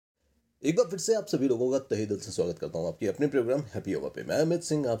एक बार फिर से आप सभी लोगों का तहे दिल से स्वागत करता हूं आपके अपने प्रोग्राम हैप्पी अवर पे। मैं अमित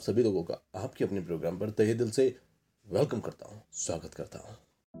सिंह आप सभी लोगों का आपके अपने प्रोग्राम पर तहे दिल से वेलकम करता हूं, स्वागत करता हूं।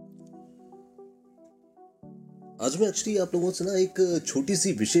 आज मैं एक्चुअली आप लोगों से ना एक छोटी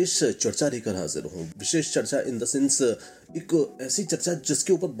सी विशेष चर्चा लेकर हाजिर हूं। विशेष चर्चा इन द सेंस एक ऐसी चर्चा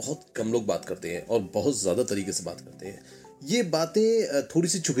जिसके ऊपर बहुत कम लोग बात करते हैं और बहुत ज्यादा तरीके से बात करते हैं। ये बातें थोड़ी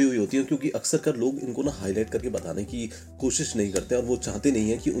सी छुपी हुई होती हैं क्योंकि अक्सर कर लोग इनको ना हाईलाइट करके बताने की कोशिश नहीं करते और वो चाहते नहीं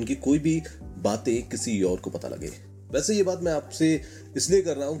है कि उनकी कोई भी बातें किसी और को पता लगे। वैसे ये बात मैं आपसे इसलिए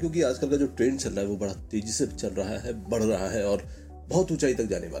कर रहा हूँ क्योंकि आजकल का जो ट्रेंड चल रहा है वो बड़ा तेजी से चल रहा है, बढ़ रहा है और बहुत ऊंचाई तक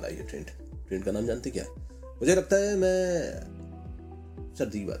जाने वाला है। ये ट्रेंड का नाम जानते क्या है? मुझे लगता है मैं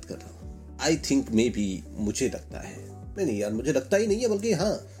सर्दी की बात कर रहा हूँ। आई थिंक मे बी मुझे लगता है, नहीं यार मुझे लगता ही नहीं है, बल्कि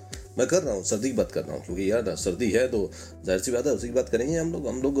हाँ मैं कर रहा हूँ, सर्दी की बात कर रहा हूँ क्योंकि यार सर्दी है तो जाहिर सी बात है उसी की बात करेंगे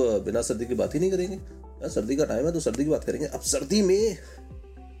हम लोग बिना सर्दी की बात ही नहीं करेंगे यार। सर्दी का टाइम है तो सर्दी की बात करेंगे। अब सर्दी में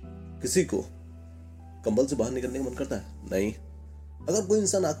किसी को कंबल से बाहर निकलने का मन करता है? नहीं। अगर कोई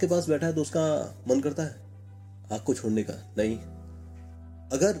इंसान आग के पास बैठा है तो उसका मन करता है आग को छोड़ने का? नहीं।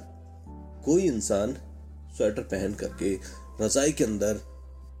 अगर कोई इंसान स्वेटर पहन करके रजाई के अंदर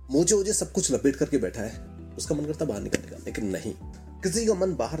मोजे वोजे सब कुछ लपेट करके बैठा है उसका मन करता है बाहर निकलने का? लेकिन नहीं, किसी का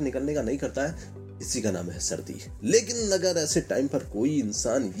मन बाहर निकलने का नहीं करता है। इसी का नाम है सर्दी। लेकिन अगर ऐसे टाइम पर कोई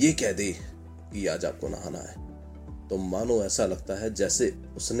इंसान ये कह दे कि आज आपको नहाना है तो मानो ऐसा लगता है जैसे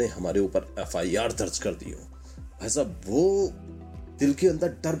उसने हमारे ऊपर FIR दर्ज कर दी हो। ऐसा वो दिल के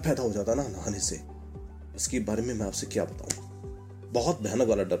अंदर डर पैदा हो जाता ना नहाने से, इसके बारे में मैं आपसे क्या बताऊं। बहुत भयानक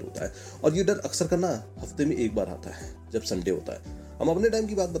वाला डर होता है और ये डर अक्सर करना हफ्ते में एक बार आता है जब संडे होता है। हम अपने टाइम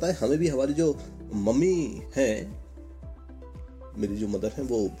की बात बताएं, हमें भी हमारी जो मम्मी हैं, मेरी जो मदर है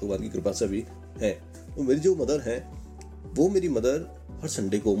वो भगवान की कृपा से भी है, तो मेरी जो मदर है वो मेरी मदर हर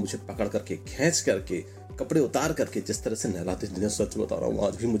संडे को मुझे पकड़ करके खींच करके कपड़े उतार करके जिस तरह से नहलाते थे, सच बता रहा हूँ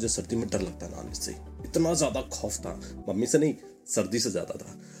आज भी मुझे सर्दी में डर लगता है नहाने से। इतना ज्यादा खौफ था, मम्मी से नहीं सर्दी से ज्यादा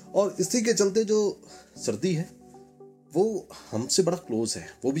था। और इसी के चलते जो सर्दी है वो हमसे बड़ा क्लोज है,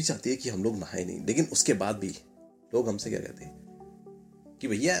 वो भी चाहती है कि हम लोग नहाए नहीं। लेकिन उसके बाद भी लोग हमसे क्या कहते हैं कि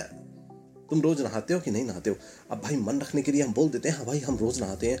भैया तुम रोज नहाते हो कि नहीं नहाते हो? अब भाई मन रखने के लिए हम बोल देते हैं हाँ भाई हम रोज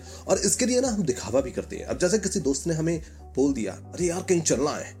नहाते हैं, और इसके लिए ना हम दिखावा भी करते हैं। अब जैसे किसी दोस्त ने हमें बोल दिया अरे यार कहीं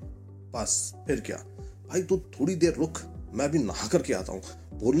चलना है, बस फिर क्या भाई तू थोड़ी देर रुक मैं भी नहा करके आता हूँ।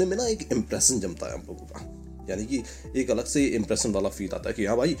 बोलने में ना एक इम्प्रेशन जमता है हम लोगों का, यानी कि एक अलग से इम्प्रेशन वाला फील आता है कि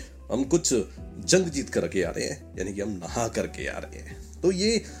हाँ भाई हम कुछ जंग जीत करके आ रहे हैं, यानी कि हम नहा करके आ रहे हैं। तो ये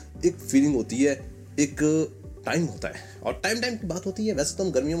एक फीलिंग होती है, एक टाइम होता है और टाइम की बात होती है। वैसे तो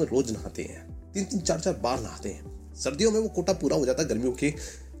हम गर्मियों में रोज नहाते हैं, 3-3 4-4 बार नहाते हैं। सर्दियों में वो कोटा पूरा हो जाता है गर्मियों के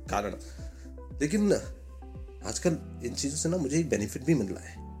कारण। लेकिन आजकल इन चीजों से ना मुझे एक बेनिफिट भी मिल रहा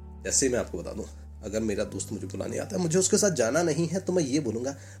है। जैसे मैं आपको बता दूं, अगर मेरा दोस्त मुझे बुलाने आता है, मुझे उसके साथ जाना नहीं है तो मैं ये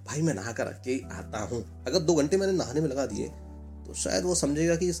बोलूंगा भाई मैं नहा कर के आता हूँ। अगर 2 घंटे मैंने नहाने में लगा दिए तो शायद वो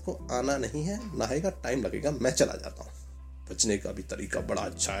समझेगा कि इसको आना नहीं है, नहाएगा, टाइम लगेगा, मैं चला जाता हूँ। बचने का भी तरीका बड़ा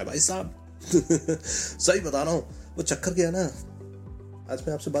अच्छा है भाई साहब। सही बता रहा हूँ। वो चक्कर क्या है ना, आज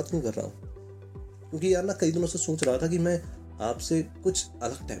मैं आपसे बात क्यों कर रहा हूँ, क्योंकि यार ना कई दिनों से सोच रहा था कि मैं आपसे कुछ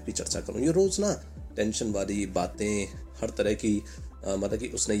अलग टाइप की चर्चा करूँ। ये रोज ना टेंशन वाली बातें, हर तरह की मतलब कि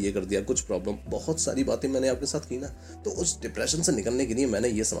उसने ये कर दिया, कुछ प्रॉब्लम, बहुत सारी बातें मैंने आपके साथ की ना, तो उस डिप्रेशन से निकलने के लिए मैंने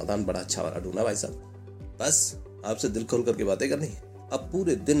ये समाधान बड़ा अच्छा वाला ढूंढा भाई साहब। बस आपसे दिल खोल करके बातें करनी। अब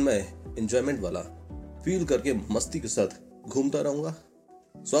पूरे दिन मैं एंजॉयमेंट वाला फील करके मस्ती के साथ घूमता रहूंगा।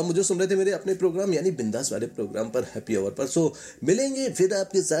 सो आप मुझे सुन रहे थे मेरे अपने प्रोग्राम यानी बिंदास वाले प्रोग्राम पर, हैप्पी आवर पर। सो मिलेंगे फिर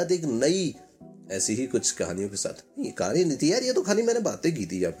आपके साथ एक नई ऐसी ही कुछ कहानियों के साथ। ये कहानी नहीं थी यार, ये तो खाली मैंने बातें की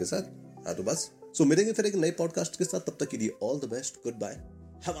थी आपके साथ। हाँ तो बस सो मिलेंगे फिर एक नए पॉडकास्ट के साथ। तब तक के लिए all the best, good bye,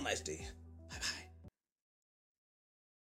 have a nice day, bye bye.